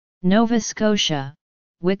Nova Scotia,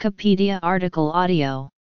 Wikipedia article audio.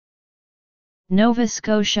 Nova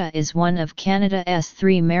Scotia is one of Canada's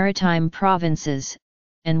 3 maritime provinces,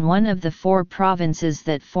 and one of the 4 provinces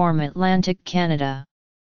that form Atlantic Canada.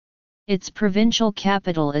 Its provincial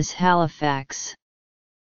capital is Halifax.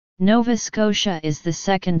 Nova Scotia is the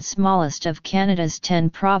second smallest of Canada's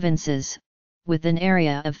 10 provinces, with an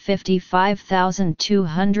area of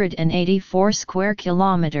 55,284 square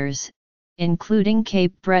kilometers, including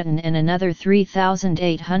Cape Breton and another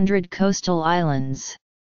 3,800 coastal islands.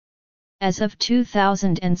 As of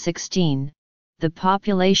 2016, the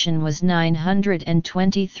population was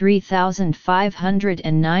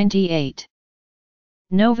 923,598.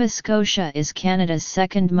 Nova Scotia is Canada's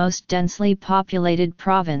second most densely populated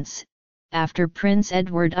province, after Prince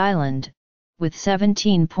Edward Island, with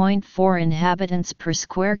 17.4 inhabitants per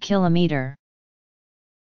square kilometre.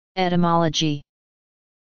 Etymology.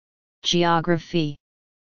 Geography.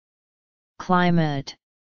 Climate.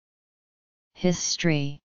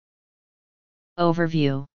 History.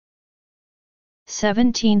 Overview.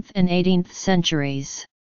 17th and 18th centuries.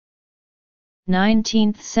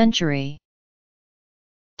 19th century.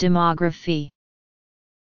 Demography.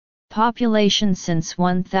 Population since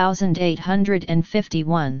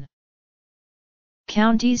 1851.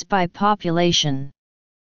 Counties by population.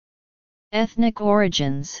 Ethnic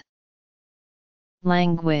origins.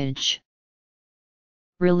 Language.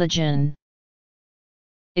 Religion.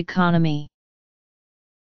 Economy.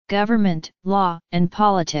 Government, law, and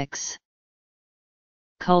politics.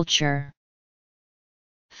 Culture.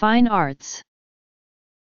 Fine arts.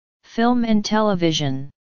 Film and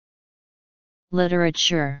television.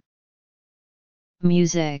 Literature.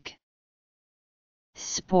 Music.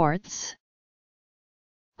 Sports.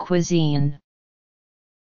 Cuisine.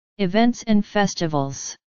 Events and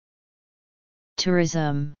festivals.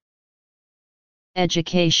 Tourism.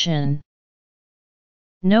 Education.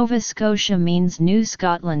 Nova Scotia means New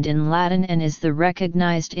Scotland in Latin and is the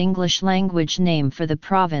recognised English language name for the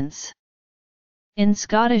province. In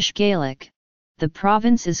Scottish Gaelic, the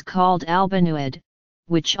province is called Albanuad,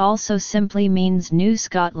 which also simply means New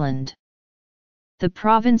Scotland. The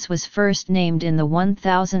province was first named in the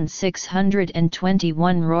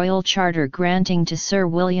 1621 Royal Charter granting to Sir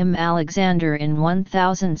William Alexander in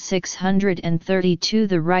 1632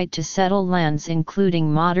 the right to settle lands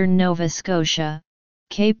including modern Nova Scotia,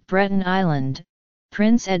 Cape Breton Island,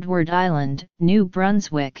 Prince Edward Island, New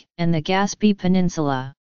Brunswick, and the Gaspé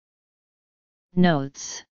Peninsula.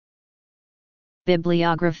 Notes.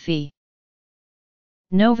 Bibliography.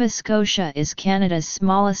 Nova Scotia is Canada's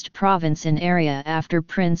smallest province in area after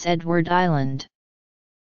Prince Edward Island.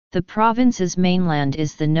 The province's mainland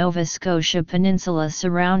is the Nova Scotia Peninsula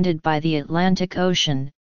surrounded by the Atlantic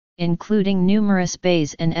Ocean, including numerous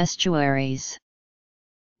bays and estuaries.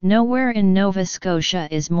 Nowhere in Nova Scotia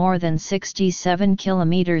is more than 67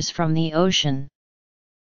 kilometers from the ocean.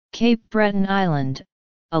 Cape Breton Island,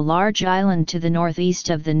 a large island to the northeast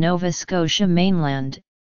of the Nova Scotia mainland,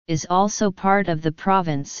 is also part of the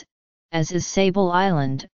province, as is Sable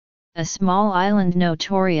Island, a small island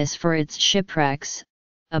notorious for its shipwrecks,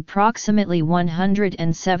 approximately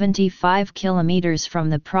 175 kilometers from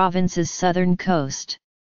the province's southern coast.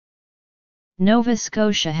 Nova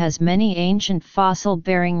Scotia has many ancient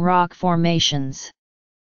fossil-bearing rock formations.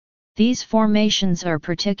 These formations are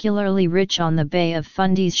particularly rich on the Bay of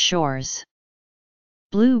Fundy's shores.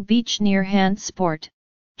 Blue Beach near Hantsport,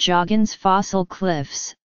 Joggins Fossil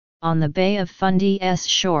Cliffs, on the Bay of Fundy's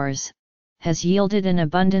shores, has yielded an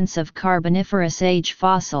abundance of Carboniferous age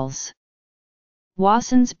fossils.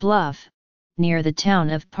 Wassons Bluff, near the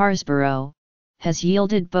town of Parsboro, has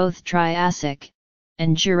yielded both Triassic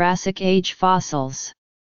and Jurassic age fossils.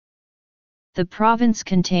 The province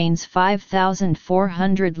contains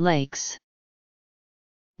 5,400 lakes.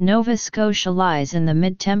 Nova Scotia lies in the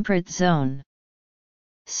mid-temperate zone.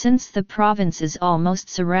 Since the province is almost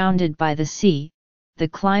surrounded by the sea, the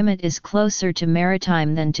climate is closer to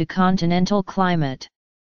maritime than to continental climate.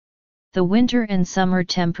 The winter and summer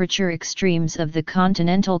temperature extremes of the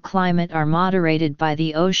continental climate are moderated by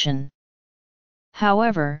the ocean.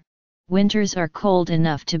 However, winters are cold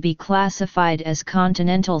enough to be classified as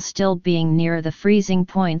continental, still being nearer the freezing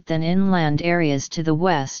point than inland areas to the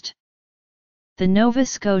west. The Nova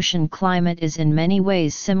Scotian climate is in many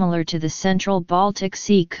ways similar to the central Baltic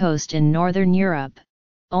Sea coast in northern Europe,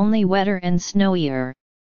 only wetter and snowier.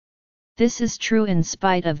 This is true in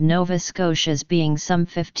spite of Nova Scotia's being some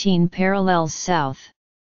 15 parallels south.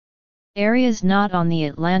 Areas not on the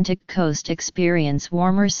Atlantic coast experience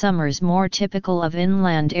warmer summers more typical of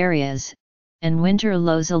inland areas, and winter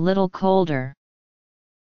lows a little colder.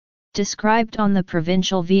 Described on the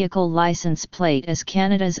provincial vehicle license plate as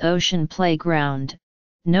Canada's Ocean Playground,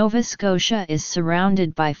 Nova Scotia is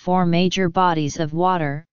surrounded by four major bodies of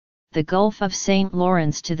water: the Gulf of St.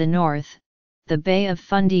 Lawrence to the north, the Bay of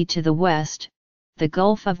Fundy to the west, the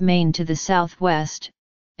Gulf of Maine to the southwest,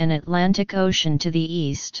 and Atlantic Ocean to the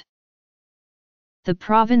east. The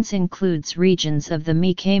province includes regions of the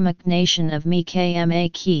Mi'kmaq Nation of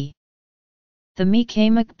Mi'kmaq. The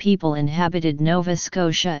Mi'kmaq people inhabited Nova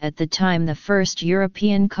Scotia at the time the first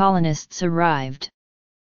European colonists arrived.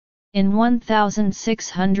 In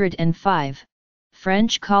 1605,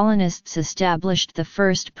 French colonists established the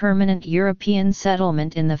first permanent European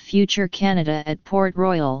settlement in the future Canada at Port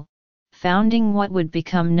Royal, founding what would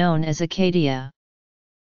become known as Acadia.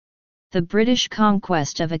 The British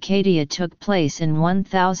conquest of Acadia took place in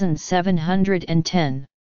 1710.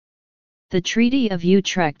 The Treaty of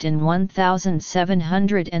Utrecht in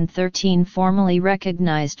 1713 formally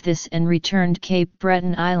recognized this and returned Cape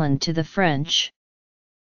Breton Island to the French.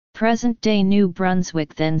 Present-day New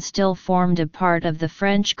Brunswick then still formed a part of the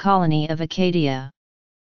French colony of Acadia.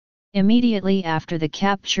 Immediately after the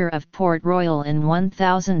capture of Port Royal in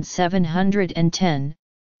 1710,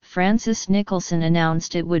 Francis Nicholson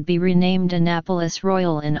announced it would be renamed Annapolis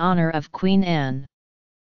Royal in honor of Queen Anne.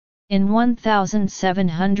 In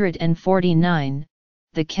 1749,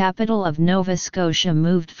 the capital of Nova Scotia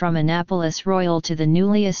moved from Annapolis Royal to the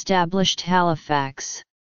newly established Halifax.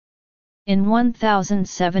 In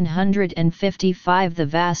 1755, the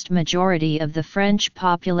vast majority of the French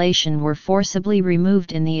population were forcibly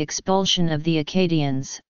removed in the expulsion of the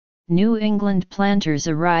Acadians. New England planters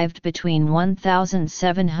arrived between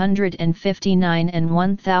 1759 and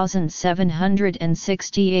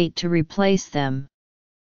 1768 to replace them.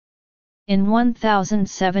 In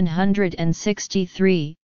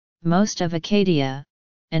 1763, most of Acadia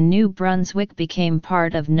and New Brunswick became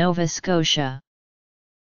part of Nova Scotia.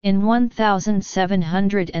 In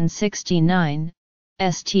 1769,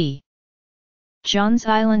 St. John's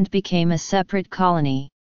Island became a separate colony.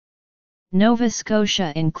 Nova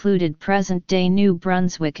Scotia included present-day New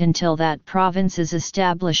Brunswick until that province's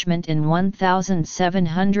establishment in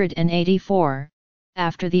 1784,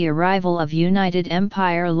 after the arrival of United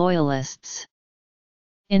Empire Loyalists.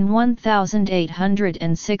 In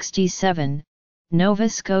 1867, Nova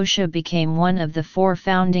Scotia became one of the four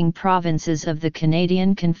founding provinces of the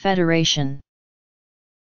Canadian Confederation.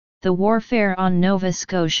 The warfare on Nova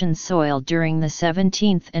Scotian soil during the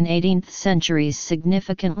 17th and 18th centuries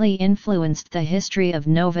significantly influenced the history of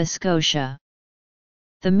Nova Scotia.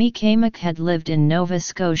 The Mi'kmaq had lived in Nova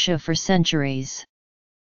Scotia for centuries.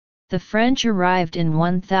 The French arrived in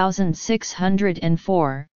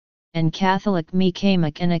 1604, and Catholic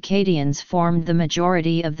Mi'kmaq and Acadians formed the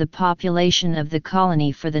majority of the population of the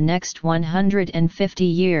colony for the next 150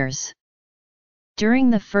 years. During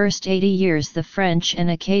the first 80 years the French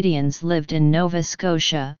and Acadians lived in Nova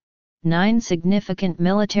Scotia. 9 significant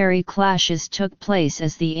military clashes took place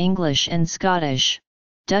as the English and Scottish,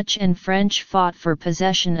 Dutch and French fought for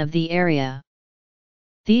possession of the area.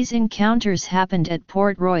 These encounters happened at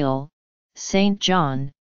Port Royal, St.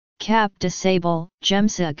 John, Cap de Sable,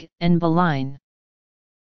 Jemsug, and Baleine.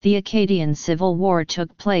 The Acadian Civil War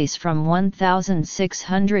took place from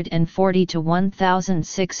 1640 to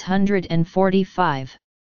 1645.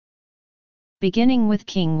 Beginning with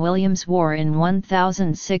King William's War in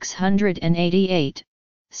 1688,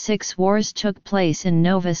 6 wars took place in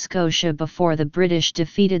Nova Scotia before the British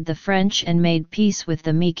defeated the French and made peace with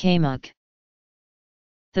the Mi'kmaq.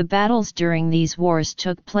 The battles during these wars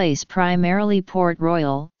took place primarily Port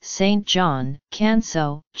Royal, St. John,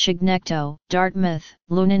 Canso, Chignecto, Dartmouth,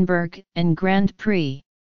 Lunenburg, and Grand Prix.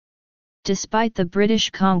 Despite the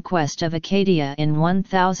British conquest of Acadia in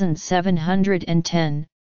 1710,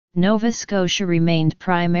 Nova Scotia remained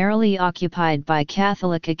primarily occupied by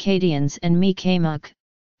Catholic Acadians and Mi'kmaq,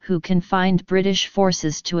 who confined British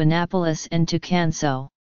forces to Annapolis and to Canso.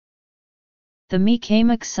 The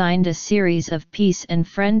Mi'kmaq signed a series of peace and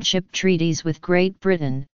friendship treaties with Great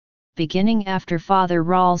Britain, beginning after Father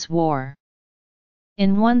Rawle's War.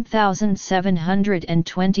 In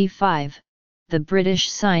 1725, the British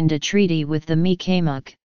signed a treaty with the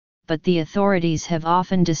Mi'kmaq, but the authorities have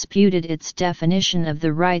often disputed its definition of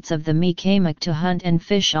the rights of the Mi'kmaq to hunt and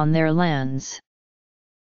fish on their lands.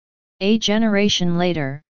 A generation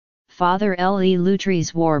later, Father Le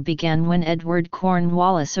Loutre's War began when Edward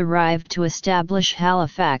Cornwallis arrived to establish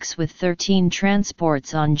Halifax with 13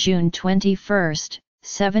 transports on June 21,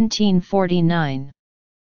 1749.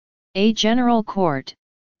 A general court,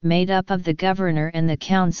 made up of the governor and the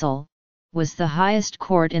council, was the highest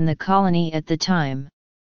court in the colony at the time.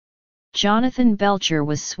 Jonathan Belcher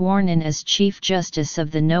was sworn in as Chief Justice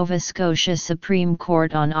of the Nova Scotia Supreme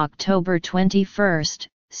Court on October 21,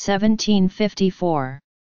 1754.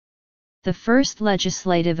 The first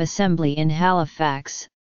Legislative Assembly in Halifax,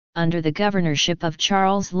 under the governorship of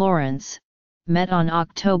Charles Lawrence, met on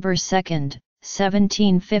October 2,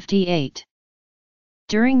 1758.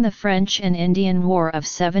 During the French and Indian War of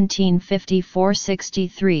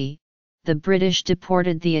 1754–63, the British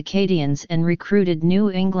deported the Acadians and recruited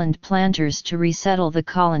New England planters to resettle the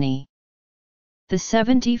colony. The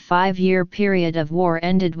 75-year period of war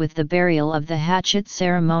ended with the burial of the hatchet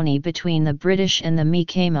ceremony between the British and the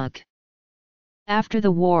Mi'kmaq. After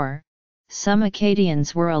the war, some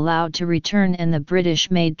Acadians were allowed to return and the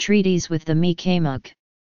British made treaties with the Mi'kmaq.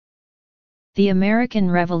 The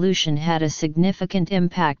American Revolution had a significant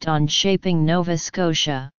impact on shaping Nova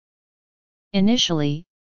Scotia. Initially,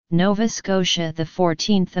 Nova Scotia, the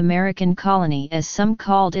 14th American colony as some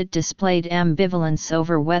called it, displayed ambivalence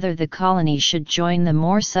over whether the colony should join the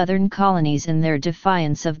more southern colonies in their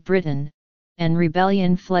defiance of Britain, and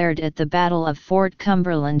rebellion flared at the Battle of Fort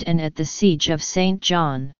Cumberland and at the Siege of St.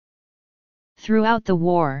 John. Throughout the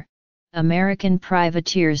war, American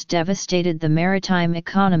privateers devastated the maritime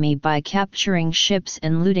economy by capturing ships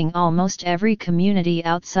and looting almost every community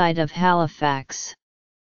outside of Halifax.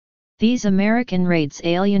 These American raids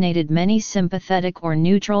alienated many sympathetic or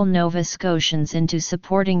neutral Nova Scotians into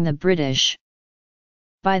supporting the British.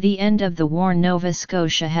 By the end of the war, Nova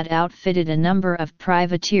Scotia had outfitted a number of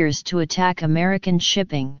privateers to attack American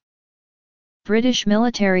shipping. British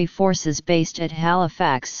military forces based at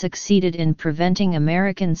Halifax succeeded in preventing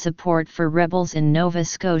American support for rebels in Nova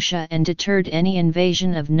Scotia and deterred any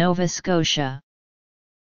invasion of Nova Scotia.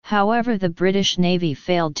 However, the British Navy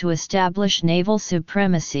failed to establish naval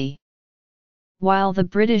supremacy. While the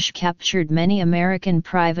British captured many American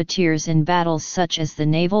privateers in battles such as the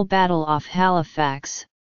naval battle off Halifax,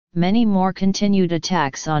 many more continued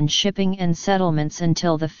attacks on shipping and settlements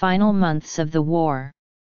until the final months of the war.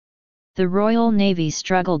 The Royal Navy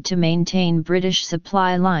struggled to maintain British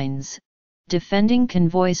supply lines, defending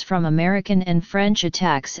convoys from American and French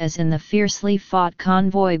attacks, as in the fiercely fought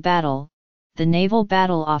Convoy Battle, the naval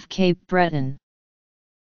battle off Cape Breton.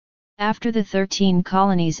 After the 13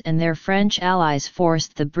 colonies and their French allies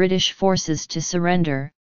forced the British forces to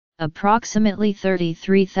surrender, approximately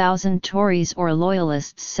 33,000 Tories or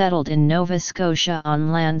Loyalists settled in Nova Scotia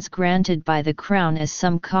on lands granted by the Crown as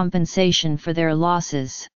some compensation for their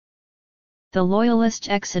losses. The Loyalist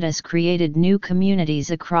exodus created new communities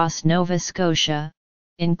across Nova Scotia,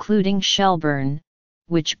 including Shelburne,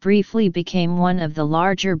 which briefly became one of the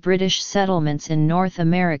larger British settlements in North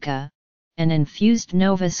America, and infused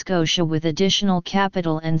Nova Scotia with additional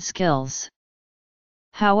capital and skills.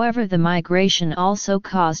 However, the migration also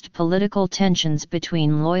caused political tensions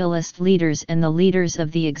between Loyalist leaders and the leaders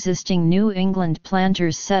of the existing New England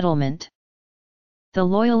planters' settlement. The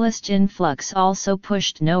Loyalist influx also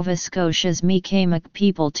pushed Nova Scotia's Mi'kmaq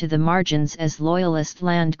people to the margins as Loyalist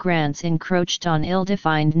land grants encroached on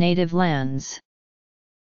ill-defined native lands.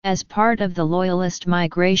 As part of the Loyalist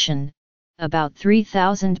migration, about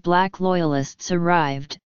 3,000 black Loyalists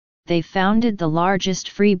arrived. They founded the largest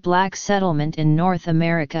free black settlement in North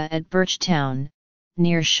America at Birchtown,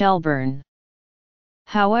 near Shelburne.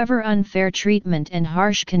 However, unfair treatment and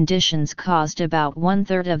harsh conditions caused about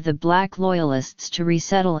one-third of the black Loyalists to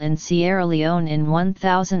resettle in Sierra Leone in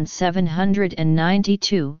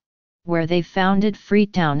 1792, where they founded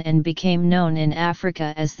Freetown and became known in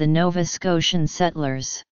Africa as the Nova Scotian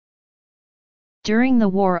settlers. During the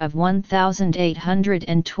War of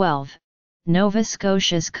 1812, Nova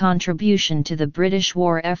Scotia's contribution to the British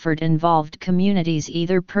war effort involved communities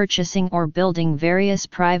either purchasing or building various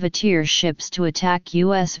privateer ships to attack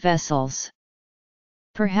U.S. vessels.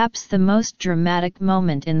 Perhaps the most dramatic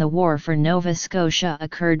moment in the war for Nova Scotia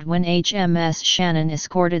occurred when HMS Shannon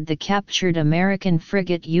escorted the captured American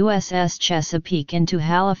frigate USS Chesapeake into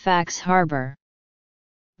Halifax Harbor.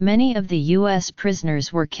 Many of the U.S.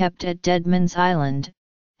 prisoners were kept at Deadman's Island,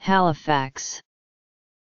 Halifax.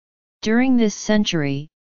 During this century,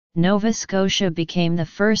 Nova Scotia became the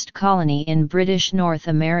first colony in British North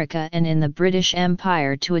America and in the British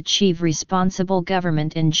Empire to achieve responsible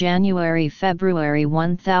government in January–February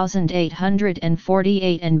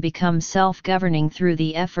 1848 and become self-governing through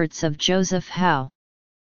the efforts of Joseph Howe.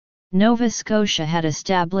 Nova Scotia had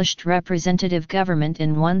established representative government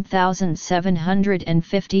in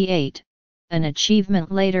 1758, an achievement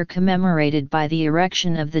later commemorated by the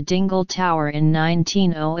erection of the Dingle Tower in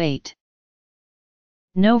 1908.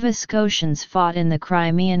 Nova Scotians fought in the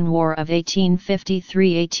Crimean War of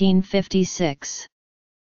 1853–1856.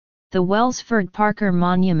 The Welsford Parker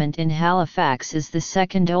Monument in Halifax is the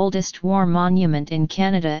second oldest war monument in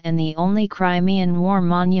Canada and the only Crimean War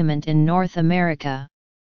monument in North America.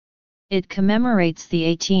 It commemorates the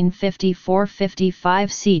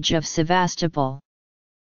 1854–55 siege of Sevastopol.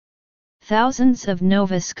 Thousands of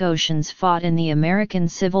Nova Scotians fought in the American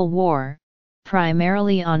Civil War,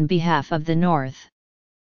 primarily on behalf of the North.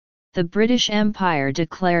 The British Empire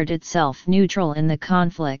declared itself neutral in the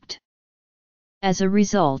conflict. As a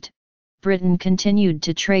result, Britain continued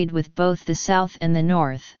to trade with both the South and the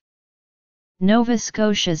North. Nova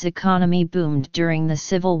Scotia's economy boomed during the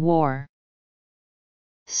Civil War.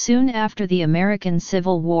 Soon after the American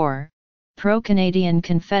Civil War, pro-Canadian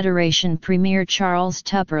Confederation Premier Charles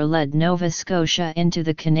Tupper led Nova Scotia into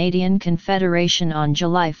the Canadian Confederation on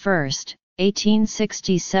July 1,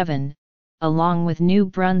 1867, along with New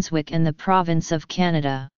Brunswick and the Province of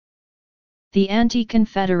Canada. The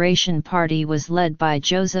Anti-Confederation Party was led by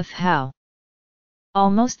Joseph Howe.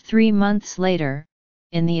 Almost 3 months later,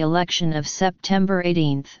 in the election of September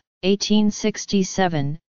 18,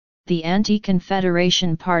 1867, the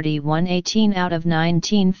Anti-Confederation Party won 18 out of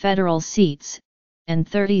 19 federal seats, and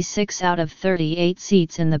 36 out of 38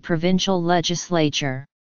 seats in the provincial legislature.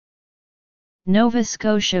 Nova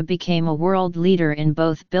Scotia became a world leader in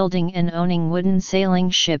both building and owning wooden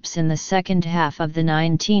sailing ships in the second half of the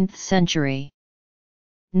 19th century.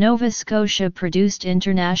 Nova Scotia produced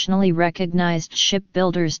internationally recognized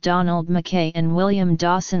shipbuilders Donald Mackay and William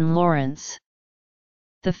Dawson Lawrence.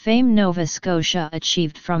 The fame Nova Scotia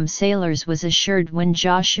achieved from sailors was assured when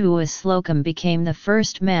Joshua Slocum became the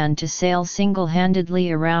first man to sail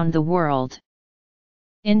single-handedly around the world.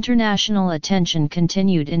 International attention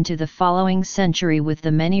continued into the following century with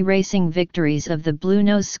the many racing victories of the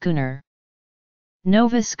Bluenose schooner.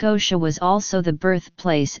 Nova Scotia was also the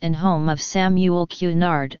birthplace and home of Samuel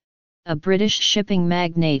Cunard, a British shipping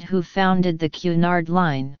magnate who founded the Cunard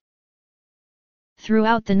Line.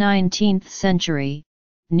 Throughout the 19th century,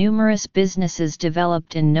 numerous businesses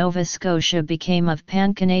developed in Nova Scotia became of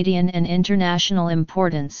pan-Canadian and international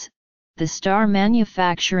importance: the Star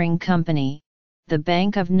Manufacturing Company, the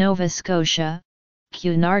Bank of Nova Scotia,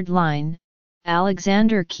 Cunard Line,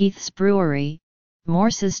 Alexander Keith's Brewery,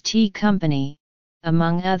 Morse's Tea Company,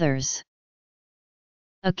 among others.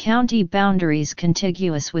 A county boundaries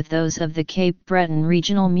contiguous with those of the Cape Breton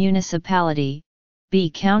Regional Municipality, B.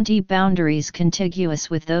 County boundaries contiguous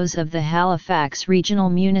with those of the Halifax Regional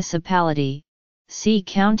Municipality, C.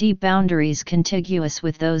 County boundaries contiguous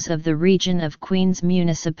with those of the Region of Queens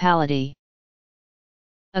Municipality.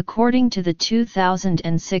 According to the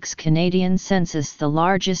 2006 Canadian census, the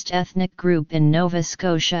largest ethnic group in Nova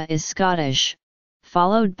Scotia is Scottish,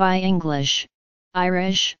 followed by English,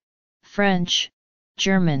 Irish, French,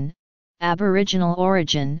 German, Aboriginal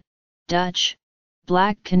origin, Dutch,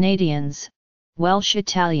 Black Canadians, Welsh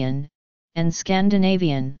Italian, and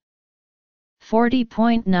Scandinavian.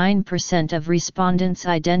 40.9% of respondents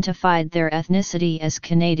identified their ethnicity as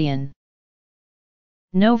Canadian.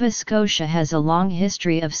 Nova Scotia has a long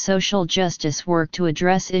history of social justice work to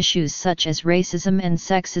address issues such as racism and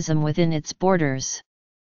sexism within its borders.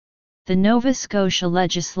 The Nova Scotia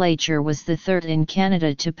legislature was the third in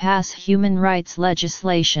Canada to pass human rights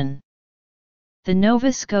legislation. The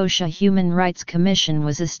Nova Scotia Human Rights Commission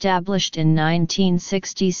was established in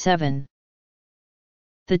 1967.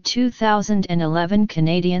 The 2011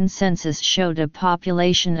 Canadian census showed a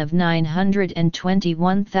population of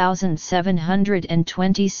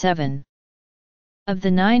 921,727. Of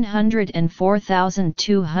the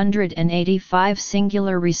 904,285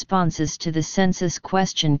 singular responses to the census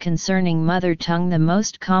question concerning mother tongue, the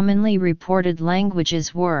most commonly reported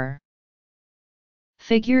languages were.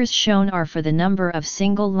 Figures shown are for the number of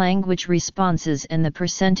single language responses and the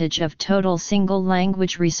percentage of total single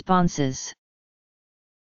language responses.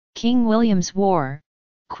 King William's War,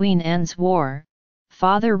 Queen Anne's War,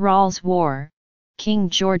 Father Rawle's War, King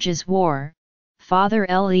George's War, Father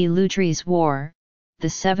Le Loutre's War, the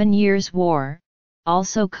 7 Years' War,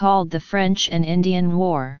 also called the French and Indian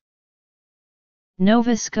War.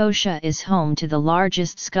 Nova Scotia is home to the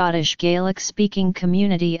largest Scottish Gaelic-speaking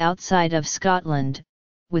community outside of Scotland,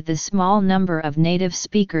 with a small number of native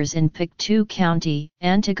speakers in Pictou County,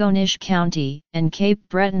 Antigonish County, and Cape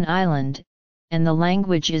Breton Island, and the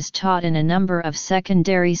language is taught in a number of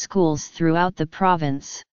secondary schools throughout the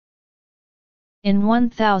province. In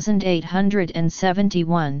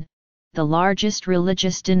 1871, the largest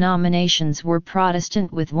religious denominations were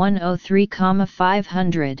Protestant with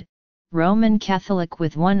 103,500, Roman Catholic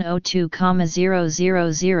with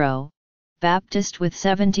 102,000, Baptist with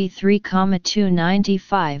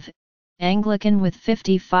 73,295, Anglican with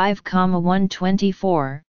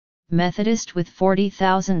 55,124, Methodist with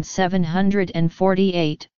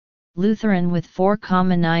 40,748, Lutheran with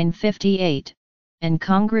 4,958, and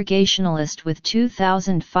Congregationalist with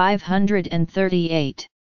 2,538.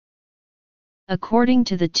 According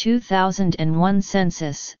to the 2001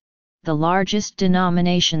 census, the largest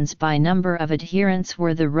denominations by number of adherents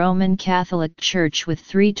were the Roman Catholic Church with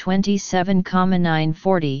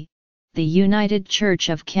 327,940, the United Church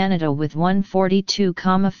of Canada with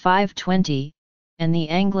 142,520, and the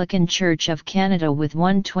Anglican Church of Canada with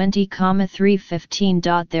 120,315.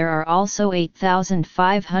 There are also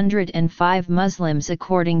 8,505 Muslims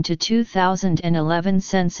according to 2011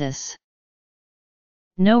 census.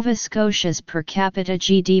 Nova Scotia's per capita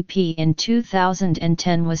GDP in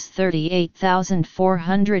 2010 was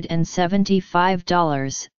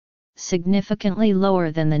 $38,475, significantly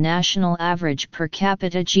lower than the national average per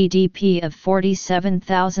capita GDP of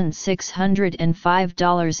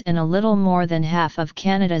 $47,605 and a little more than half of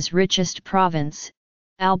Canada's richest province,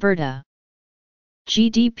 Alberta.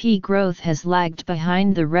 GDP growth has lagged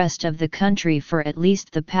behind the rest of the country for at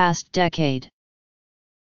least the past decade.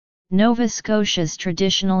 Nova Scotia's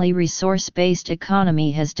traditionally resource-based economy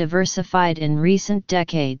has diversified in recent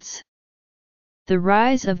decades. The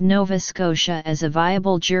rise of Nova Scotia as a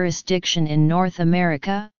viable jurisdiction in North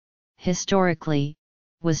America, historically,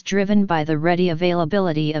 was driven by the ready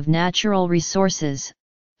availability of natural resources,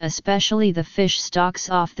 especially the fish stocks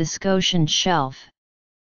off the Scotian shelf.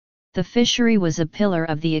 The fishery was a pillar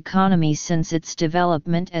of the economy since its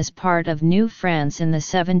development as part of New France in the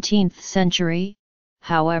 17th century.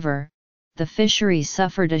 However, the fishery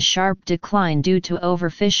suffered a sharp decline due to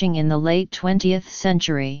overfishing in the late 20th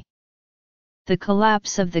century. The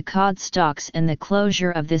collapse of the cod stocks and the closure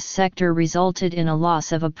of this sector resulted in a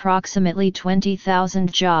loss of approximately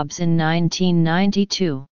 20,000 jobs in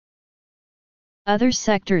 1992. Other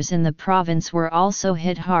sectors in the province were also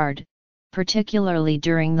hit hard, particularly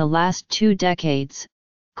during the last 2 decades.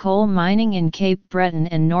 Coal mining in Cape Breton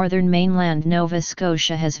and northern mainland Nova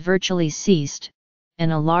Scotia has virtually ceased, and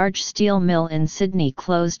a large steel mill in Sydney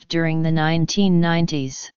closed during the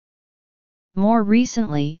 1990s. More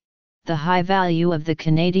recently, the high value of the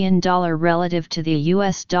Canadian dollar relative to the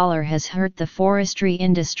US dollar has hurt the forestry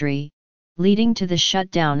industry, leading to the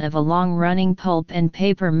shutdown of a long-running pulp and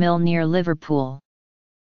paper mill near Liverpool.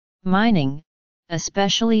 Mining,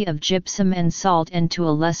 especially of gypsum and salt and to a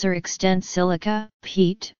lesser extent silica,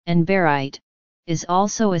 peat, and barite, is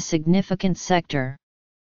also a significant sector.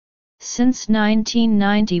 Since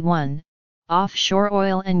 1991, offshore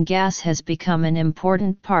oil and gas has become an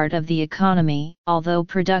important part of the economy, although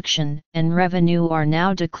production and revenue are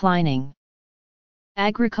now declining.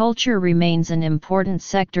 Agriculture remains an important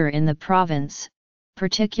sector in the province,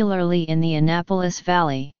 particularly in the Annapolis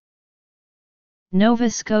Valley. Nova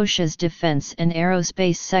Scotia's defense and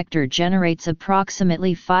aerospace sector generates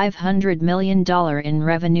approximately $500 million in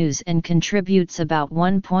revenues and contributes about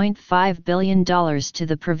 $1.5 billion to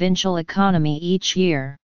the provincial economy each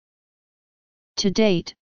year. To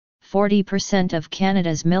date, 40% of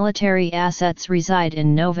Canada's military assets reside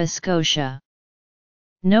in Nova Scotia.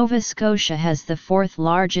 Nova Scotia has the 4th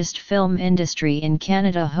largest film industry in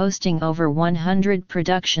Canada, hosting over 100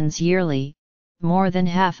 productions yearly, more than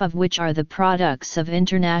half of which are the products of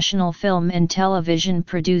international film and television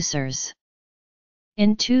producers.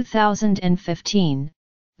 In 2015,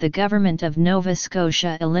 the government of Nova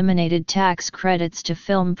Scotia eliminated tax credits to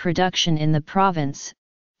film production in the province,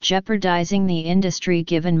 jeopardizing the industry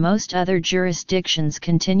given most other jurisdictions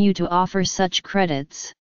continue to offer such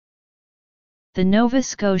credits. The Nova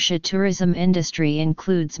Scotia tourism industry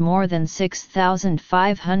includes more than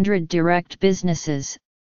 6,500 direct businesses,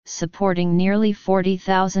 supporting nearly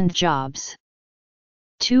 40,000 jobs.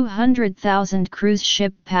 200,000 cruise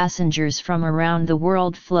ship passengers from around the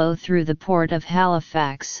world flow through the port of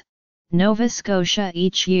Halifax, Nova Scotia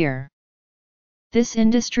each year. This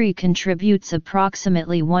industry contributes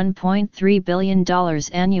approximately $1.3 billion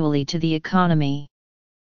annually to the economy.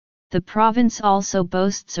 The province also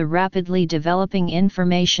boasts a rapidly developing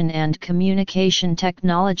information and communication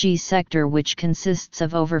technology sector which consists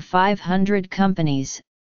of over 500 companies,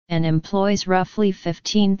 and employs roughly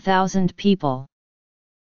 15,000 people.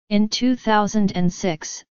 In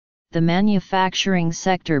 2006, the manufacturing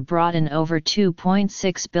sector brought in over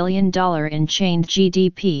 $2.6 billion in chained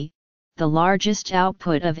GDP, the largest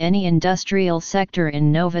output of any industrial sector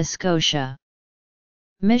in Nova Scotia.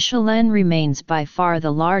 Michelin remains by far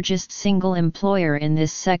the largest single employer in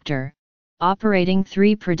this sector, operating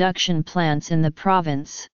 3 production plants in the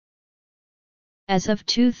province. As of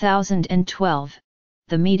 2012,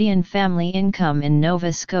 the median family income in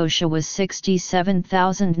Nova Scotia was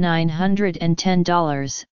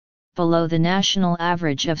 $67,910, below the national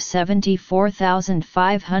average of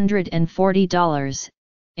 $74,540.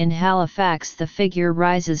 In Halifax the figure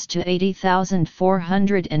rises to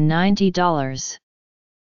 $80,490.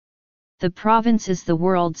 The province is the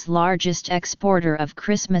world's largest exporter of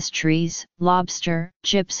Christmas trees, lobster,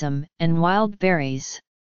 gypsum, and wild berries.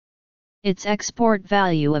 Its export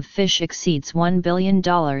value of fish exceeds $1 billion,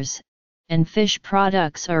 and fish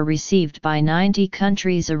products are received by 90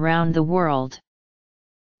 countries around the world.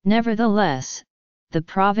 Nevertheless, the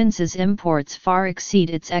province's imports far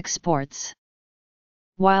exceed its exports.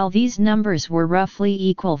 While these numbers were roughly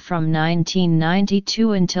equal from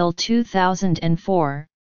 1992 until 2004,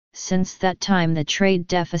 since that time the trade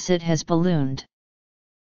deficit has ballooned.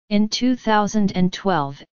 In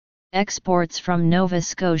 2012, exports from Nova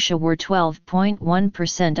Scotia were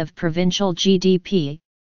 12.1% of provincial GDP,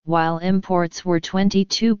 while imports were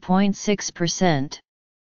 22.6%.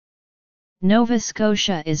 Nova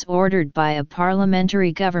Scotia is ordered by a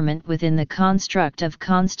parliamentary government within the construct of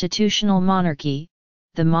constitutional monarchy.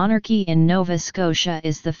 The monarchy in Nova Scotia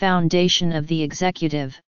is the foundation of the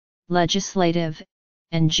executive, legislative,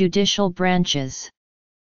 and judicial branches.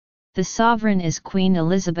 The sovereign is Queen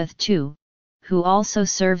Elizabeth II, who also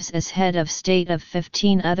serves as head of state of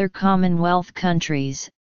 15 other Commonwealth countries,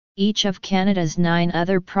 each of Canada's 9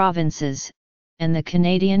 other provinces, and the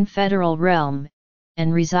Canadian Federal Realm,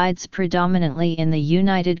 and resides predominantly in the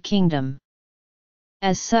United Kingdom.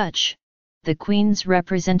 As such, the Queen's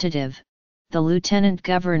representative, the Lieutenant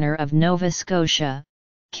Governor of Nova Scotia,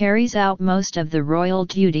 carries out most of the royal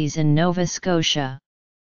duties in Nova Scotia.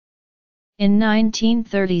 In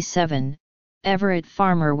 1937, Everett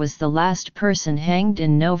Farmer was the last person hanged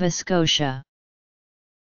in Nova Scotia.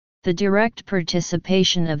 The direct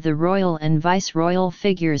participation of the royal and viceroyal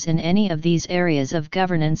figures in any of these areas of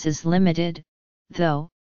governance is limited, though,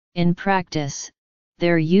 in practice,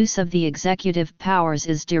 their use of the executive powers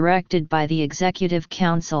is directed by the Executive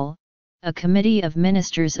Council, a committee of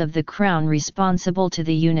ministers of the Crown responsible to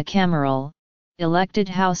the unicameral, elected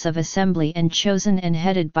House of Assembly and chosen and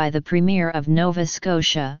headed by the Premier of Nova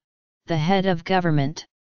Scotia, the head of government.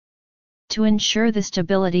 To ensure the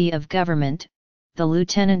stability of government, the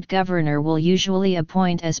Lieutenant Governor will usually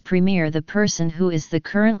appoint as Premier the person who is the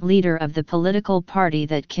current leader of the political party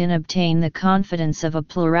that can obtain the confidence of a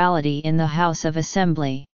plurality in the House of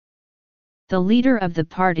Assembly. The leader of the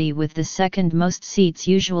party with the second most seats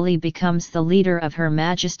usually becomes the leader of Her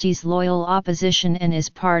Majesty's loyal opposition and is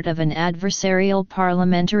part of an adversarial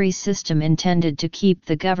parliamentary system intended to keep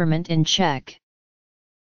the government in check.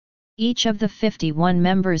 Each of the 51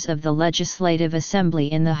 members of the Legislative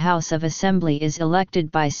Assembly in the House of Assembly is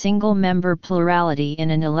elected by single-member plurality in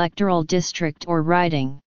an electoral district or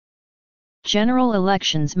riding. General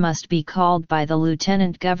elections must be called by the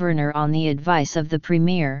Lieutenant Governor on the advice of the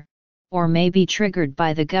Premier, or may be triggered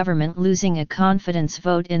by the government losing a confidence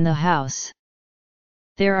vote in the House.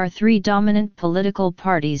 There are 3 dominant political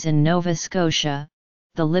parties in Nova Scotia: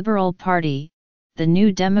 the Liberal Party, the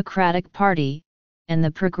New Democratic Party, and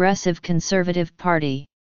the Progressive Conservative Party.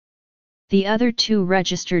 The other 2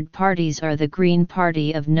 registered parties are the Green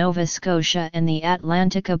Party of Nova Scotia and the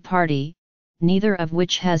Atlantica Party, neither of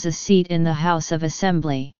which has a seat in the House of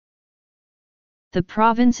Assembly. The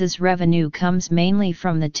province's revenue comes mainly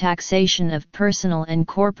from the taxation of personal and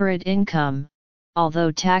corporate income,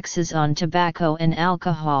 although taxes on tobacco and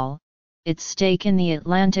alcohol, its stake in the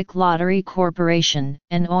Atlantic Lottery Corporation,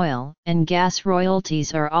 and oil and gas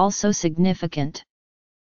royalties are also significant.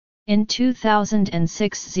 In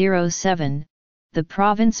 2006-07, the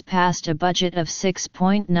province passed a budget of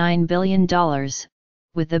 $6.9 billion,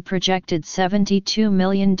 with a projected $72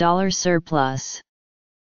 million surplus.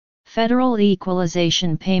 Federal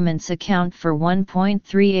equalization payments account for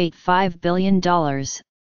 $1.385 billion,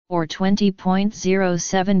 or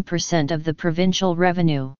 20.07% of the provincial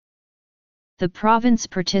revenue. The province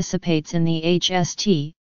participates in the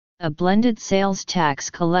HST, a blended sales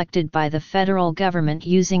tax collected by the federal government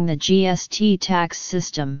using the GST tax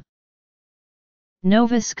system.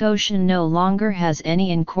 Nova Scotia no longer has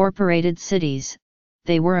any incorporated cities.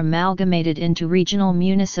 They were amalgamated into regional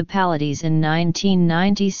municipalities in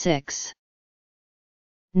 1996.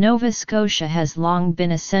 Nova Scotia has long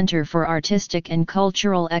been a centre for artistic and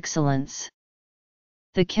cultural excellence.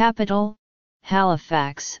 The capital,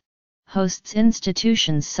 Halifax, hosts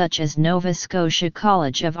institutions such as Nova Scotia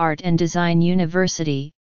College of Art and Design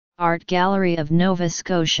University, Art Gallery of Nova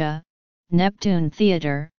Scotia, Neptune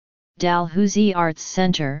Theatre, Dalhousie Arts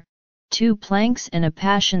Centre, 2 Planks and a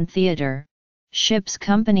Passion Theatre, Ships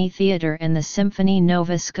Company Theatre and the Symphony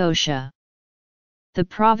Nova Scotia. The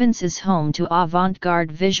province is home to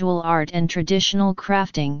avant-garde visual art and traditional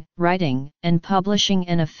crafting, writing, and publishing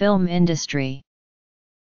and a film industry.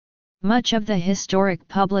 Much of the historic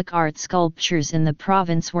public art sculptures in the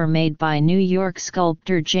province were made by New York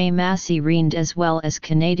sculptor J. Massey Rhind as well as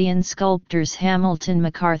Canadian sculptors Hamilton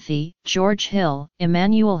McCarthy, George Hill,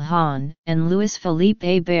 Emmanuel Hahn, and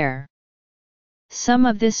Louis-Philippe Hébert. Some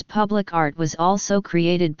of this public art was also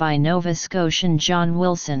created by Nova Scotian John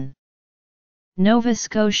Wilson. Nova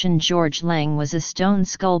Scotian George Lang was a stone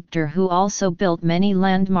sculptor who also built many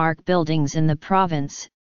landmark buildings in the province,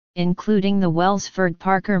 including the Welsford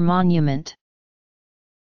Parker Monument.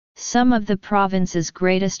 Some of the province's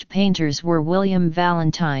greatest painters were William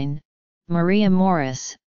Valentine, Maria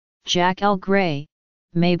Morris, Jack L. Gray,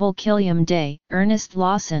 Mabel Killiam Day, Ernest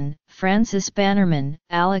Lawson, Francis Bannerman,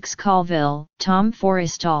 Alex Colville, Tom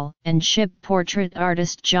Forrestal, and ship portrait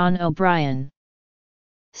artist John O'Brien.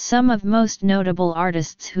 Some of most notable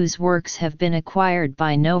artists whose works have been acquired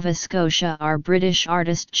by Nova Scotia are British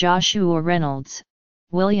artist Joshua Reynolds,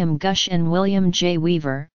 William Gush and William J.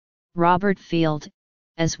 Weaver, Robert Field,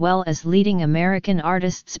 as well as leading American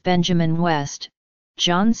artists Benjamin West,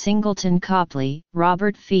 John Singleton Copley,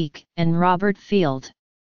 Robert Feek, and Robert Field.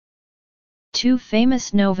 Two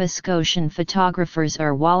famous Nova Scotian photographers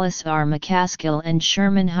are Wallace R. McCaskill and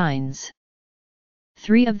Sherman Hines.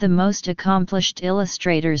 Three of the most accomplished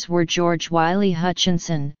illustrators were George Wiley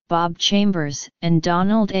Hutchinson, Bob Chambers, and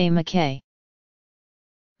Donald A. McKay.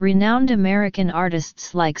 Renowned American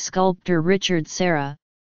artists like sculptor Richard Serra,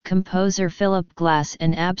 composer Philip Glass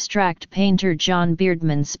and abstract painter John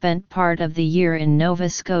Beardman spent part of the year in Nova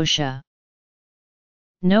Scotia.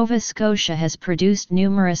 Nova Scotia has produced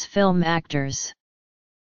numerous film actors.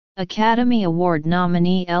 Academy Award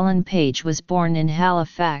nominee Ellen Page was born in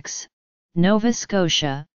Halifax, Nova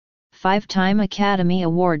Scotia. Five-time Academy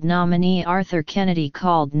Award nominee Arthur Kennedy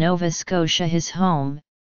called Nova Scotia his home,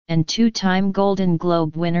 and two-time Golden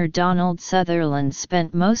Globe winner Donald Sutherland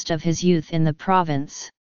spent most of his youth in the province.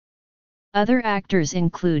 Other actors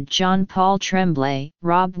include John Paul Tremblay,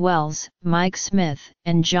 Rob Wells, Mike Smith,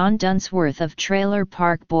 and John Dunsworth of Trailer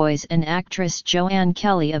Park Boys and actress Joanne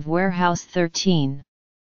Kelly of Warehouse 13.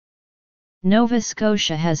 Nova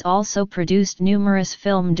Scotia has also produced numerous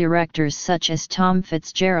film directors such as Tom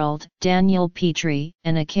Fitzgerald, Daniel Petrie,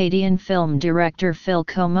 and Acadian film director Phil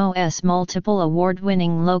Como's multiple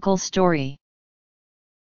award-winning local story.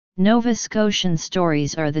 Nova Scotian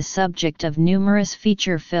stories are the subject of numerous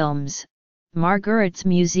feature films: Margaret's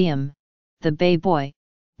Museum, The Bay Boy,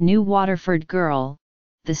 New Waterford Girl,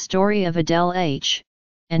 The Story of Adele H.,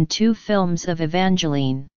 and two films of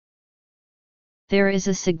Evangeline. There is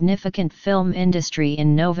a significant film industry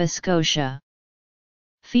in Nova Scotia.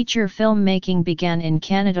 Feature filmmaking began in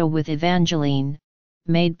Canada with Evangeline,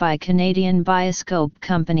 made by Canadian Bioscope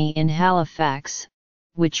Company in Halifax,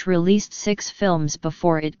 which released 6 films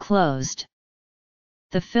before it closed.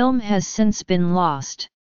 The film has since been lost.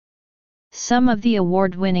 Some of the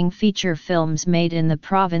award-winning feature films made in the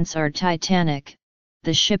province are Titanic,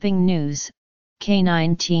 The Shipping News,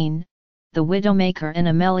 K-19, The Widowmaker and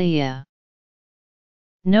Amelia.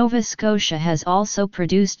 Nova Scotia has also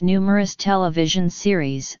produced numerous television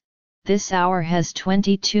series. This Hour Has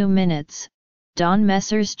 22 Minutes, Don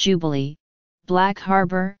Messer's Jubilee, Black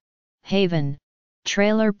Harbor, Haven,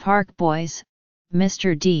 Trailer Park Boys,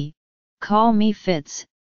 Mr. D, Call Me Fitz,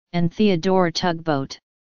 and Theodore Tugboat.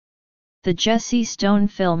 The Jesse Stone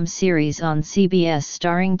film series on CBS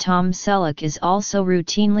starring Tom Selleck is also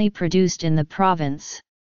routinely produced in the province.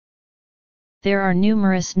 There are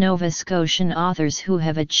numerous Nova Scotian authors who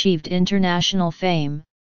have achieved international fame: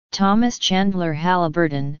 Thomas Chandler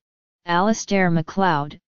Halliburton, Alastair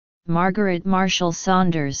MacLeod, Margaret Marshall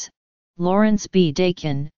Saunders, Lawrence B.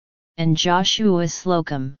 Dakin, and Joshua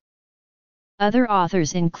Slocum. Other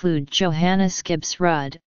authors include Johanna Skibbs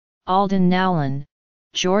Rudd, Alden Nowlan,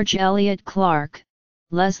 George Eliot Clark,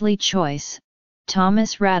 Leslie Choice,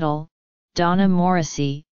 Thomas Rattle, Donna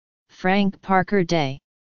Morrissey, Frank Parker Day.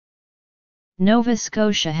 Nova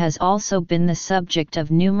Scotia has also been the subject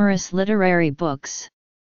of numerous literary books.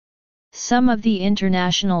 Some of the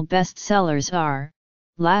international bestsellers are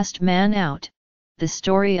Last Man Out, The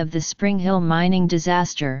Story of the Spring Hill Mining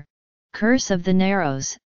Disaster, Curse of the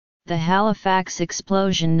Narrows, The Halifax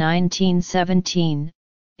Explosion 1917,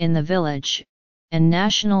 In the Village, and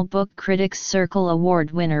National Book Critics Circle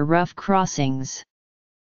Award winner Rough Crossings.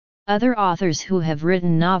 Other authors who have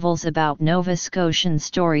written novels about Nova Scotian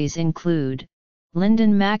stories include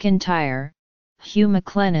Lyndon McIntyre, Hugh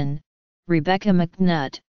McLennan, Rebecca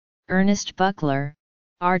McNutt, Ernest Buckler,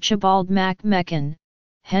 Archibald MacMecken,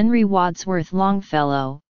 Henry Wadsworth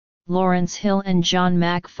Longfellow, Lawrence Hill and John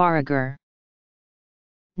McFarrager.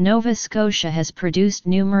 Nova Scotia has produced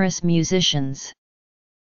numerous musicians.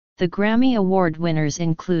 The Grammy Award winners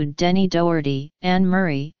include Denny Doherty, Anne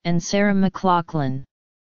Murray, and Sarah McLachlan.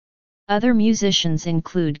 Other musicians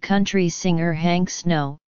include country singer Hank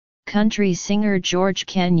Snow, country singer George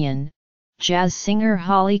Kenyon, jazz singer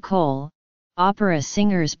Holly Cole, opera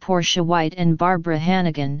singers Portia White and Barbara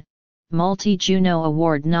Hannigan, multi-Juno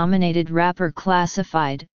Award-nominated rapper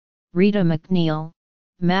Classified, Rita McNeil,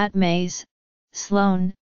 Matt Mays,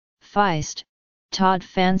 Sloan, Feist, Todd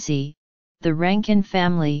Fancy, The Rankin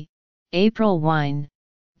Family, April Wine,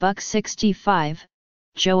 Buck 65,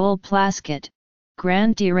 Joel Plaskett,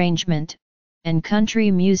 Grand Derangement, and country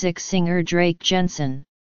music singer Drake Jensen.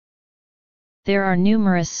 There are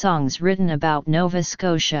numerous songs written about Nova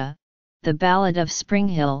Scotia, The Ballad of Spring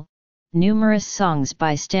Hill, numerous songs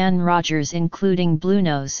by Stan Rogers including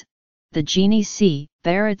Bluenose, The Genie C,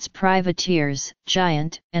 Barrett's Privateers,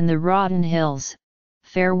 Giant, and The Rotten Hills,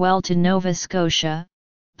 Farewell to Nova Scotia,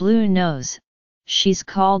 Blue Nose, She's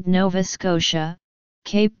Called Nova Scotia,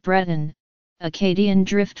 Cape Breton, Acadian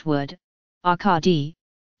Driftwood, Acadie,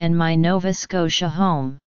 and My Nova Scotia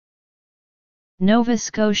Home. Nova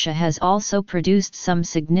Scotia has also produced some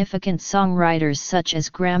significant songwriters such as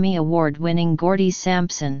Grammy Award-winning Gordie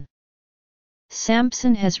Sampson.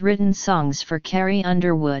 Sampson has written songs for Carrie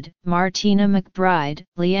Underwood, Martina McBride,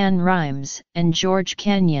 Leanne Rimes, and George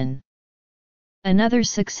Kenyon. Another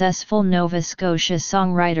successful Nova Scotia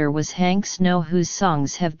songwriter was Hank Snow, whose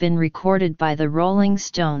songs have been recorded by the Rolling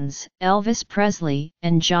Stones, Elvis Presley,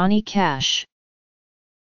 and Johnny Cash.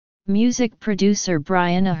 Music producer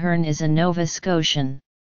Brian Ahern is a Nova Scotian.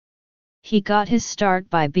 He got his start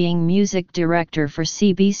by being music director for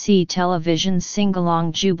CBC Television's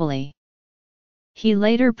Sing-Along Jubilee. He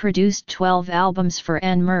later produced 12 albums for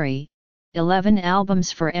Anne Murray, 11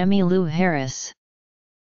 albums for Emmylou Harris.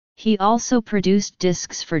 He also produced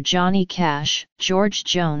discs for Johnny Cash, George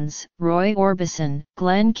Jones, Roy Orbison,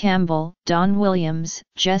 Glenn Campbell, Don Williams,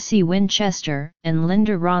 Jesse Winchester, and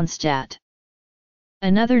Linda Ronstadt.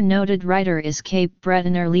 Another noted writer is Cape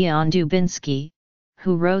Bretoner Leon Dubinsky,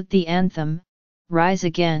 who wrote the anthem, Rise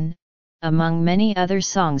Again, among many other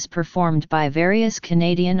songs performed by various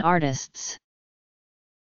Canadian artists.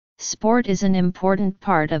 Sport is an important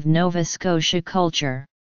part of Nova Scotia culture.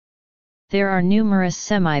 There are numerous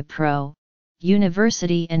semi-pro,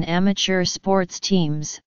 university and amateur sports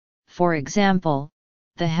teams, for example,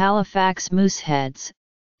 the Halifax Mooseheads,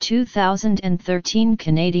 2013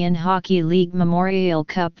 Canadian Hockey League Memorial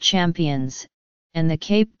Cup champions, and the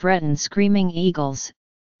Cape Breton Screaming Eagles,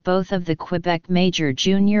 both of the Quebec Major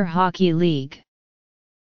Junior Hockey League.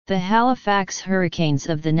 The Halifax Hurricanes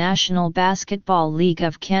of the National Basketball League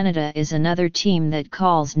of Canada is another team that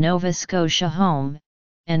calls Nova Scotia home,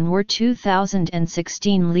 and were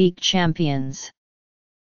 2016 league champions.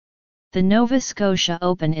 The Nova Scotia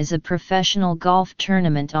Open is a professional golf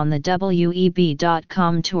tournament on the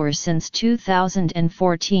WEB.com tour since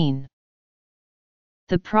 2014.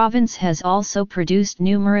 The province has also produced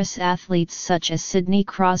numerous athletes such as Sidney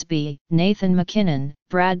Crosby, Nathan MacKinnon,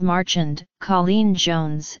 Brad Marchand, Colleen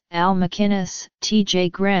Jones, Al McInnes, T.J.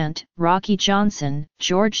 Grant, Rocky Johnson,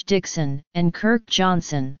 George Dixon, and Kirk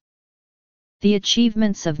Johnson. The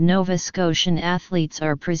achievements of Nova Scotian athletes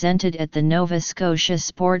are presented at the Nova Scotia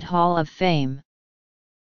Sport Hall of Fame.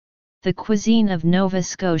 The cuisine of Nova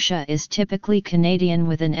Scotia is typically Canadian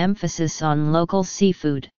with an emphasis on local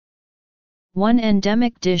seafood. One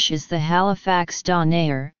endemic dish is the Halifax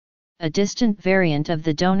donair, a distant variant of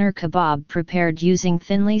the doner kebab prepared using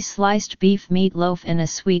thinly sliced beef meatloaf and a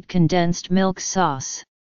sweet condensed milk sauce.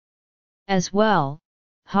 As well,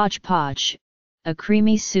 hodgepodge, a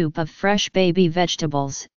creamy soup of fresh baby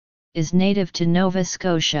vegetables, is native to Nova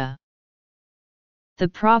Scotia. The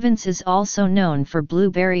province is also known for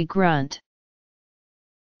blueberry grunt.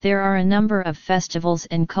 There are a number of festivals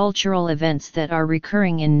and cultural events that are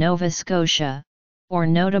recurring in Nova Scotia, or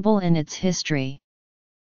notable in its history.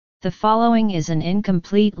 The following is an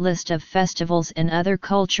incomplete list of festivals and other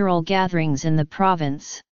cultural gatherings in the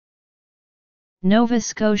province. Nova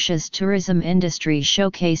Scotia's tourism industry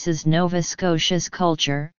showcases Nova Scotia's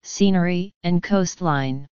culture, scenery, and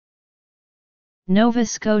coastline. Nova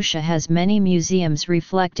Scotia has many museums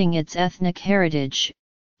reflecting its ethnic heritage,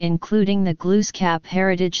 including the Glooscap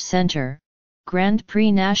Heritage Centre, Grand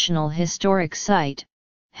Prix National Historic Site,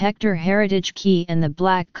 Hector Heritage Quay and the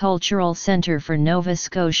Black Cultural Centre for Nova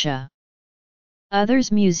Scotia.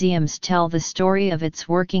 Others museums tell the story of its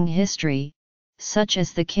working history, such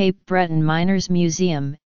as the Cape Breton Miners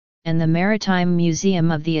Museum, and the Maritime Museum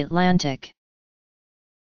of the Atlantic.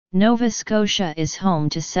 Nova Scotia is home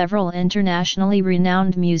to several internationally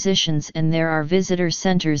renowned musicians, and there are visitor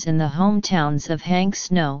centres in the hometowns of Hank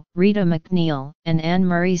Snow, Rita McNeil, and Anne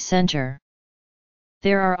Murray Centre.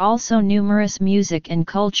 There are also numerous music and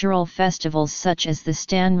cultural festivals such as the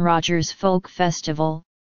Stan Rogers Folk Festival,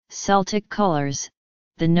 Celtic Colours,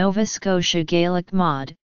 the Nova Scotia Gaelic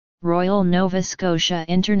Mod, Royal Nova Scotia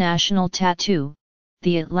International Tattoo,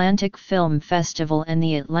 the Atlantic Film Festival and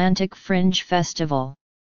the Atlantic Fringe Festival.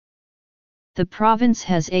 The province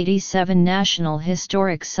has 87 National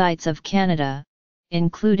Historic Sites of Canada,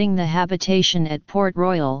 including the habitation at Port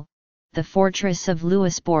Royal, the Fortress of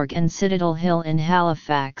Louisbourg and Citadel Hill in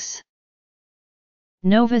Halifax.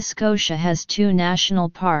 Nova Scotia has 2 national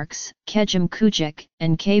parks, Kejimkujik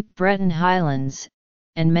and Cape Breton Highlands,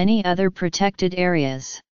 and many other protected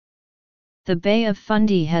areas. The Bay of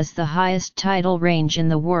Fundy has the highest tidal range in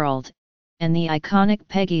the world, and the iconic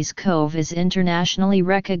Peggy's Cove is internationally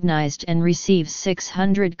recognized and receives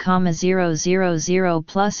 600,000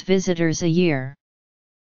 plus visitors a year.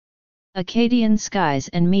 Acadian Skies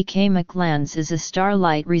and Mi'kmaq Lands is a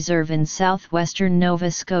starlight reserve in southwestern Nova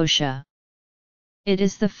Scotia. It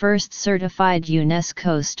is the first certified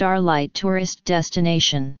UNESCO starlight tourist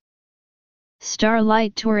destination.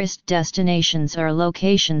 Starlight tourist destinations are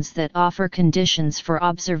locations that offer conditions for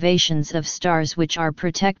observations of stars which are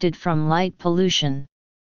protected from light pollution.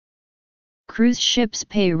 Cruise ships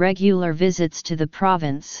pay regular visits to the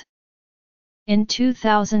province. In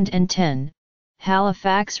 2010,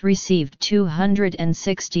 Halifax received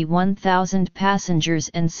 261,000 passengers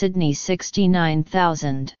and Sydney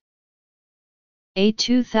 69,000. A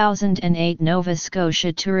 2008 Nova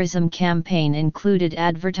Scotia tourism campaign included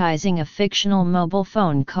advertising a fictional mobile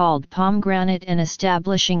phone called Pomegranate and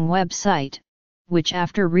establishing website, which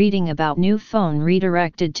after reading about new phone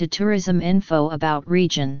redirected to tourism info about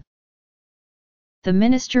region. The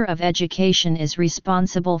Minister of Education is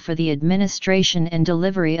responsible for the administration and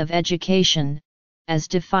delivery of education, as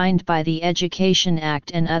defined by the Education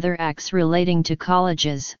Act and other acts relating to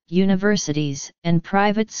colleges, universities, and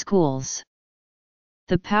private schools.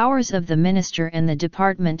 The powers of the Minister and the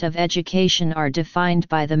Department of Education are defined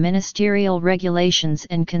by the ministerial regulations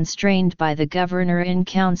and constrained by the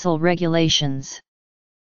Governor-in-Council regulations.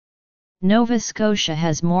 Nova Scotia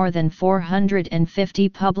has more than 450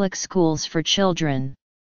 public schools for children.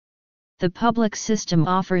 The public system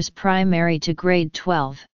offers primary to grade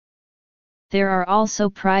 12. There are also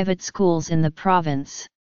private schools in the province.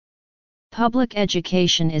 Public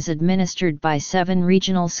education is administered by 7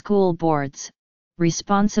 regional school boards,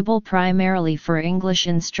 responsible primarily for English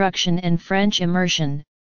instruction and French immersion,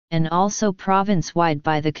 and also province-wide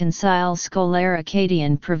by the Conseil Scolaire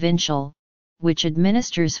Acadien Provincial, which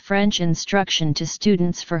administers French instruction to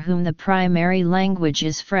students for whom the primary language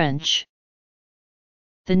is French.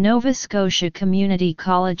 The Nova Scotia Community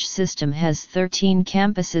College system has 13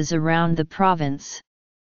 campuses around the province.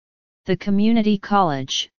 The Community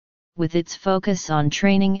College, with its focus on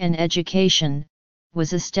training and education,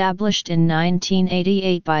 was established in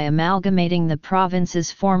 1988 by amalgamating the province's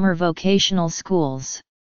former vocational schools.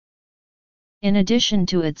 In addition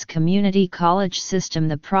to its community college system,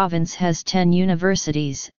 the province has 10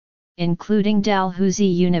 universities, including Dalhousie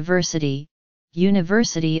University,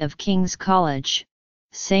 University of King's College,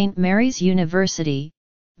 St. Mary's University,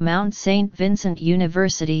 Mount St. Vincent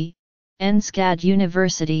University, Enscad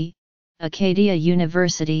University, Acadia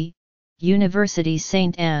University, University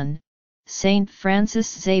St. Anne, St. Francis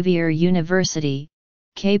Xavier University,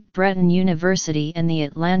 Cape Breton University and the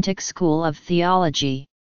Atlantic School of Theology.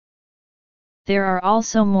 There are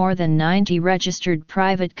also more than 90 registered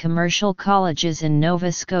private commercial colleges in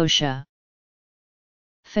Nova Scotia.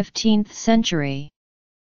 15th century,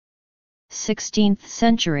 16th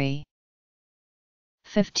century,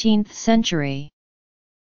 15th century,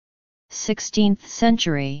 16th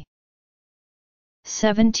century,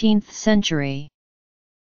 17th century,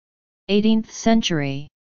 18th century,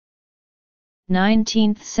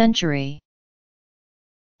 19th century,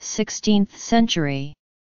 16th century,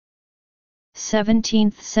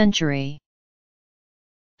 17th century,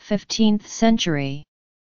 15th century,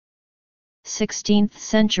 16th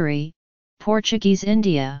century, Portuguese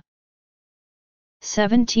India,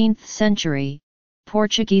 17th century,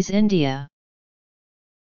 Portuguese India,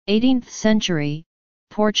 18th century,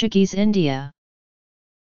 Portuguese India,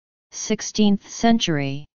 16th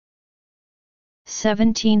century,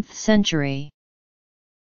 17th century,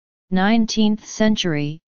 19th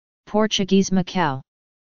century, Portuguese Macau,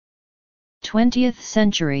 20th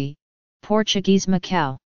century, Portuguese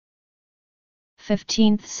Macau,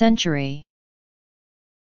 15th century,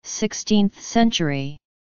 16th century,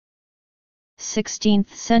 16th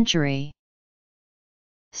century,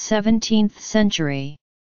 17th century,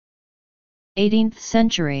 18th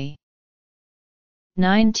century,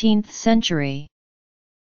 19th century.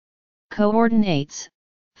 Coordinates: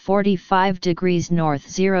 45 degrees north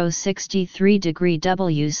 063 degree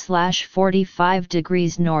W/45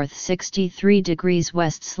 degrees north 63 degrees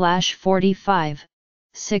west/45,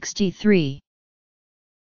 63.